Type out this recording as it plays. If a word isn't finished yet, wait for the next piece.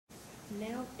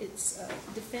Now it's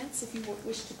defense, if you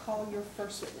wish to call your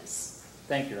first witness.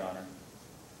 Thank you, Your Honor.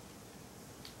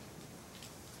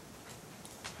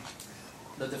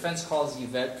 The defense calls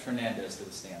Yvette Fernandez to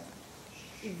the stand.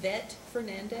 Yvette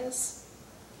Fernandez.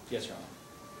 Yes, Your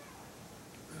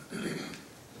Honor.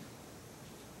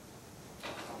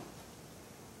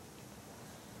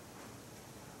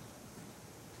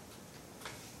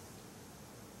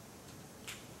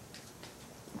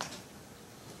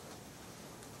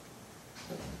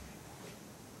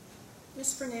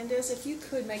 Ms. Fernandez, if you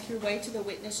could make your way to the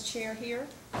witness chair here.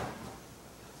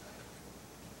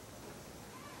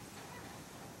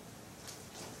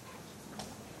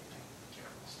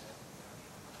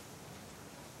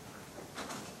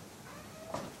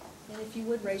 And if you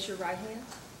would raise your right hand.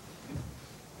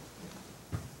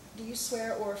 Do you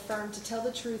swear or affirm to tell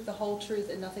the truth, the whole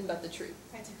truth, and nothing but the truth?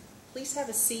 I do. Please have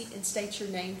a seat and state your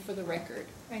name for the record.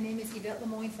 My name is Yvette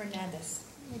Lemoyne Fernandez.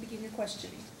 You may begin your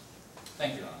questioning.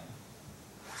 Thank you, Your Honor.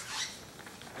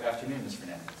 Good afternoon, Ms.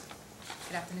 Fernandez.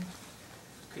 Good afternoon.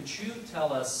 Could you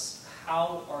tell us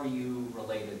how are you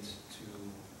related to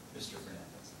Mr.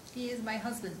 Fernandez? He is my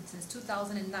husband since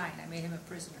 2009. I made him a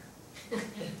prisoner.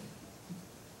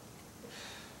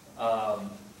 I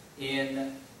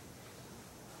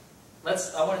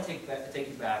want to take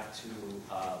you back to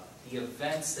the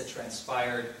events that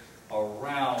transpired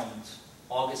around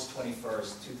August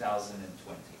 21st,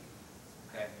 2020.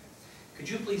 Okay? Could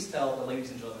you please tell the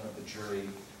ladies and gentlemen of the jury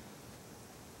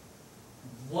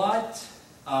what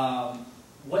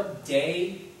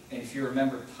day, and if you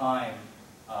remember time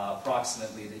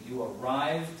approximately, that you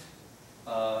arrived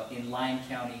in Lyon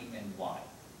County and why?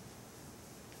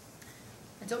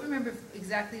 I don't remember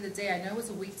exactly the day. I know it was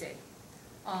a weekday.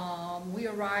 We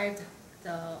arrived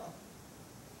the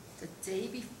day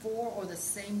before or the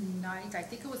same night. I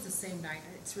think it was the same night.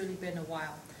 It's really been a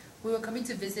while. We were coming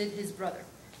to visit his brother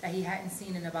that he hadn't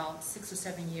seen in about 6 or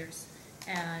 7 years.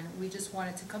 And we just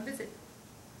wanted to come visit.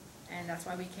 And that's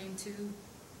why we came to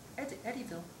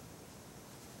Eddyville.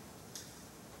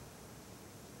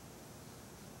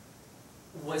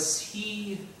 Was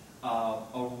he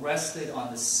arrested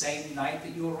on the same night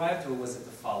that you arrived, or was it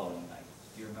the following night?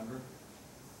 Do you remember?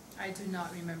 I do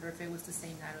not remember if it was the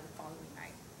same night or the following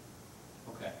night.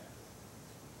 Okay.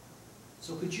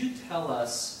 So could you tell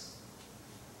us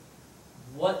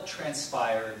what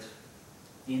transpired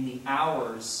in the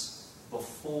hours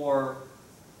before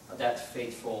that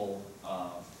fateful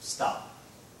stop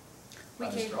by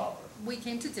Mr. Oliver? We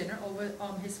came to dinner over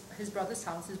his brother's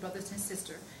house, his brother and his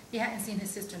sister. He hadn't seen his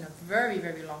sister in a very,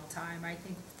 very long time, I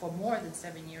think for more than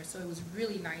 7 years, so it was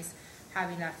really nice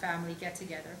having that family get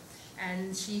together.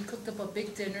 And she cooked up a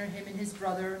big dinner, him and his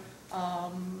brother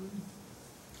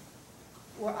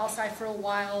were outside for a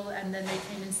while, and then they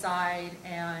came inside,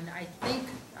 and I think,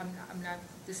 I'm not,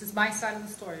 this is my side of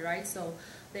the story, right? So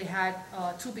they had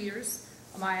 2 beers.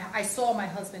 I saw my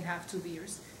husband have 2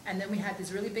 beers. And then we had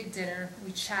this really big dinner.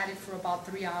 We chatted for about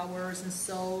 3 hours and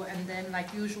so, and then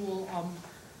like usual,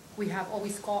 we have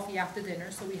always coffee after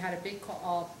dinner. So we had a big,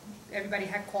 everybody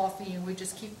had coffee, and we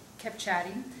just kept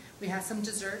chatting. We had some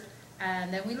dessert,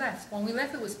 and then we left. When we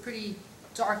left, it was pretty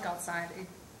dark outside. It's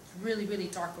really, really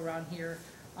dark around here,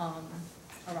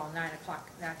 around 9 o'clock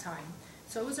that time.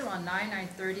 So it was around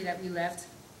 9:30 that we left.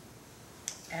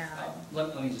 And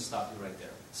let me just stop you right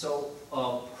there. So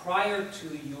prior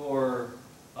to your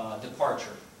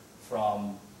departure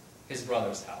from his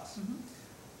brother's house,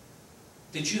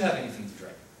 did you have anything to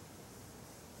drink?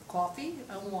 Coffee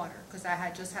and water, because I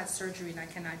had just had surgery and I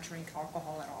cannot drink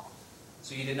alcohol at all.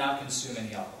 So you did not consume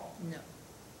any alcohol? No.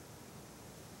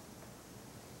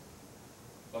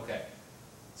 Okay.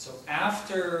 So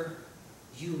after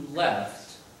you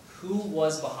left, who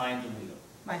was behind the wheel?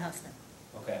 My husband.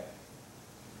 Okay.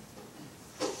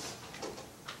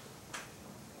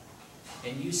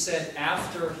 And you said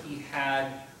after he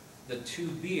had the 2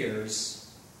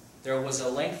 beers, there was a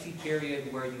lengthy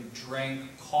period where you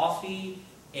drank coffee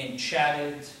and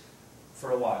chatted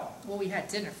for a while. Well, we had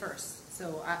dinner first.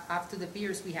 So after the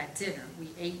beers, we had dinner. We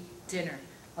ate dinner,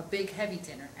 a big, heavy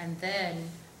dinner. And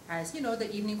then, as you know, the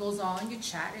evening goes on, you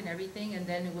chat and everything, and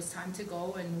then it was time to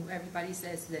go, and everybody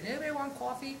says, did anybody want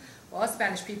coffee? Well, us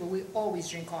Spanish people, we always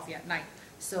drink coffee at night.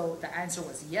 So the answer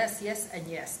was yes, yes, and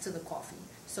yes to the coffee.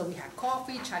 So we had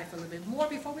coffee, chatted for a little bit more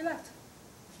before we left.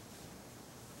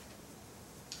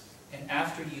 And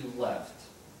after you left,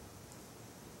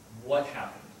 what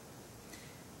happened?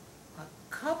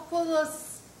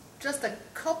 Just a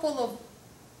couple of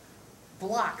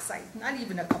blocks, not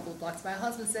even a couple of blocks. My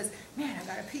husband says, man, I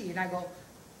gotta pee. And I go,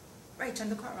 right, turn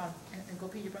the car around and go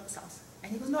pee at your brother's house.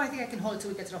 And he goes, no, I think I can hold it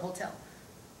till we get to the hotel.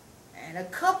 And a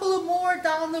couple of more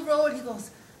down the road, he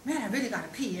goes, man, I really gotta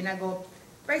pee. And I go,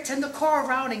 right, turn the car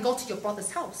around and go to your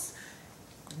brother's house.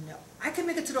 No, I can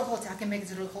make it to the hotel. I can make it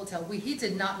to the hotel. He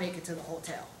did not make it to the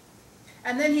hotel.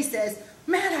 And then he says,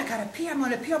 man, I gotta pee. I'm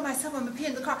gonna pee on myself. I'm gonna pee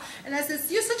in the car. And I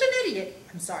says, you're such an idiot.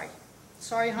 I'm sorry.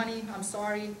 Sorry, honey. I'm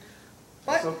sorry.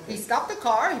 But okay. he stopped the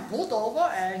car, he pulled over,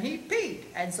 and he peed.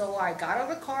 And so I got out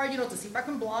of the car, to see if I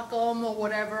can block him or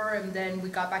whatever. And then we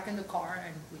got back in the car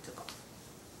and we took off.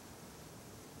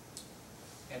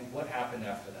 And what happened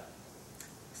after that?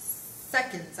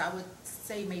 Seconds, I would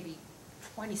say maybe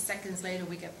 20 seconds later,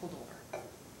 we get pulled over.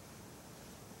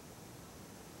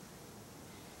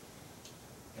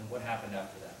 And what happened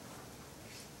after that?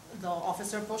 The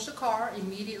officer approached the car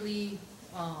immediately.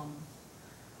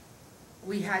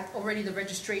 We had already the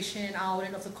registration out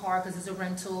and of the car because it's a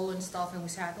rental and stuff, and we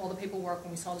had all the paperwork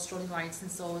when we saw the strolling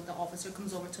license. So the officer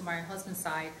comes over to my husband's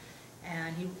side,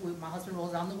 and my husband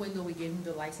rolls down the window. We gave him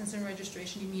the license and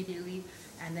registration immediately,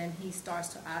 and then he starts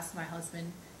to ask my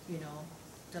husband,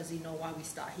 does he know why we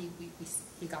stopped?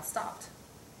 He got stopped.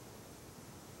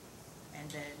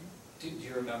 And then. Do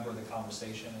you remember the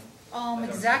conversation?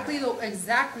 Exactly the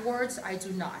exact words, I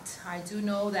do not. I do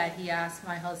know that he asked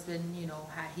my husband,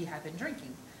 he had been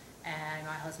drinking. And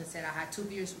my husband said, I had 2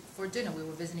 beers for dinner. We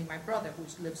were visiting my brother who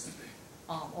lives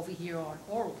over here on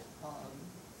Oro.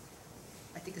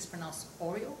 I think it's pronounced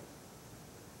Oreo.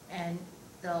 And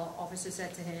the officer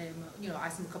said to him,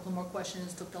 asked him a couple more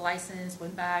questions, took the license,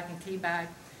 went back and came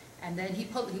back. And then he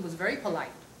was very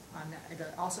polite.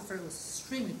 The officer was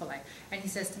extremely polite, and he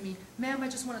says to me, ma'am, I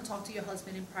just want to talk to your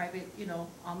husband in private,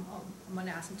 I'm going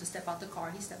to ask him to step out the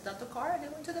car. He stepped out the car, and they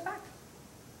went to the back.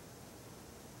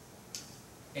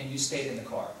 And you stayed in the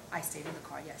car? I stayed in the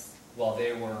car, yes. While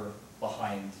they were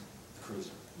behind the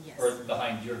cruiser? Yes. Or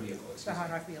behind your vehicle, excuse me.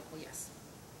 Behind our vehicle, yes.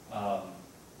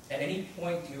 At any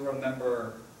point, do you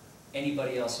remember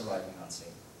anybody else arriving on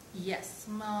scene? Yes.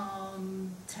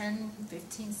 10,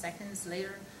 15 seconds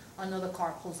later, another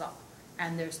car pulls up,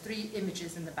 and there's 3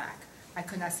 images in the back. I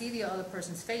could not see the other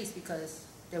person's face because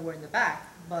they were in the back,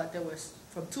 but there was,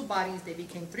 from 2 bodies, they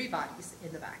became 3 bodies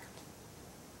in the back.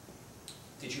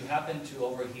 Did you happen to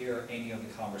overhear any of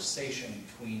the conversation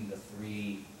between the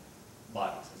 3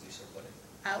 bodies, as you so put it?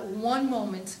 At one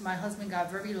moment, my husband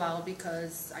got very loud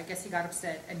because I guess he got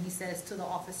upset, and he says to the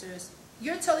officers,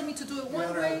 you're telling me to do it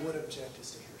one way? I would object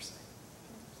as to hearsay.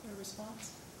 Is there a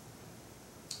response?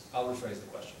 I'll rephrase the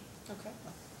question. Okay.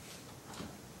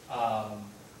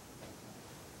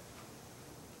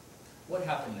 What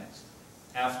happened next,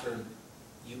 after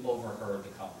you overheard the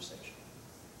conversation?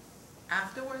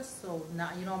 Afterwards, so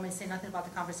now you don't want me to say nothing about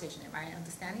the conversation, am I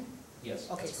understanding? Yes,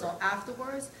 Okay, that's so correct.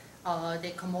 afterwards,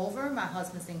 they come over, my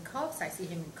husband's in cuffs, I see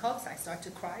him in cuffs, I start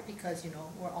to cry because,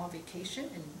 we're on vacation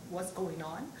and what's going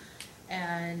on.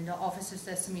 And the officer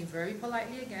says to me very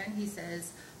politely again, he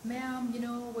says, ma'am,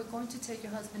 we're going to take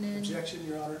your husband in. Objection,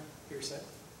 Your Honor. Hearsay.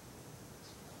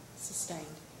 Sustained.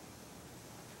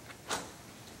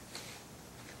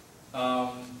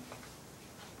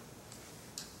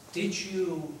 Did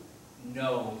you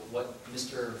know what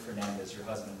Mr. Fernandez, your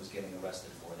husband, was getting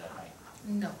arrested for that night?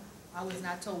 No, I was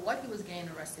not told what he was getting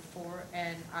arrested for,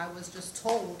 and I was just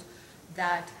told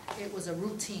that it was a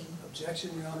routine.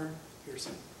 Objection, Your Honor.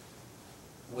 Hearsay.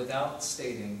 Without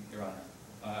stating, Your Honor,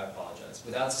 I apologize,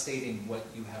 without stating what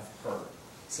you have heard,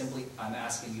 simply I'm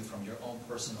asking you from your own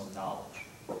personal knowledge,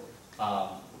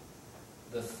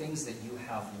 the things that you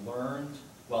have learned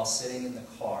while sitting in the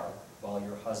car while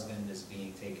your husband is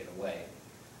being taken away,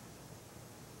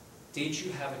 did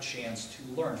you have a chance to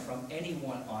learn from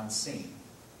anyone on scene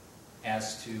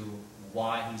as to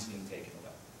why he's being taken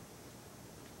away?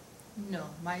 No,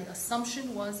 my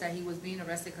assumption was that he was being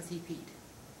arrested because he peed.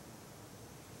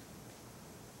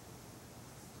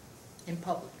 In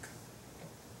public.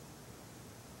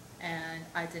 And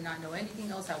I did not know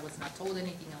anything else. I was not told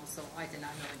anything else, so I did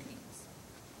not know anything else.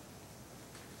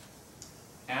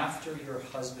 After your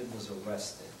husband was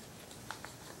arrested,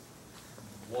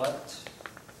 what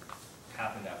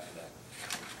happened after that?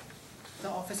 The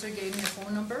officer gave me a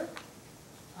phone number.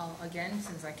 Again,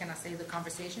 since I cannot say the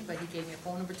conversation, but he gave me a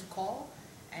phone number to call,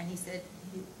 and he said,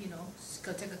 it's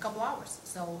going to take a couple hours.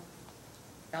 So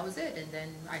that was it. And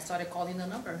then I started calling the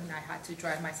number, and I had to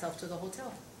drive myself to the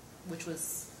hotel, which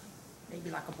was maybe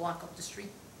like a block up the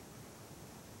street.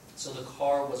 So the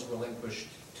car was relinquished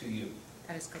to you,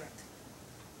 That is correct.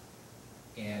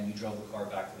 and you drove the car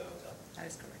back to the hotel. That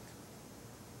is correct.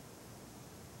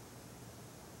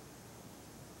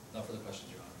 No further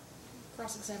questions, Your Honor.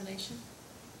 Cross-examination.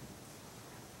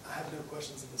 I have no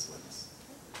questions of this witness.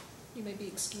 You may be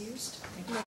excused. Thank you.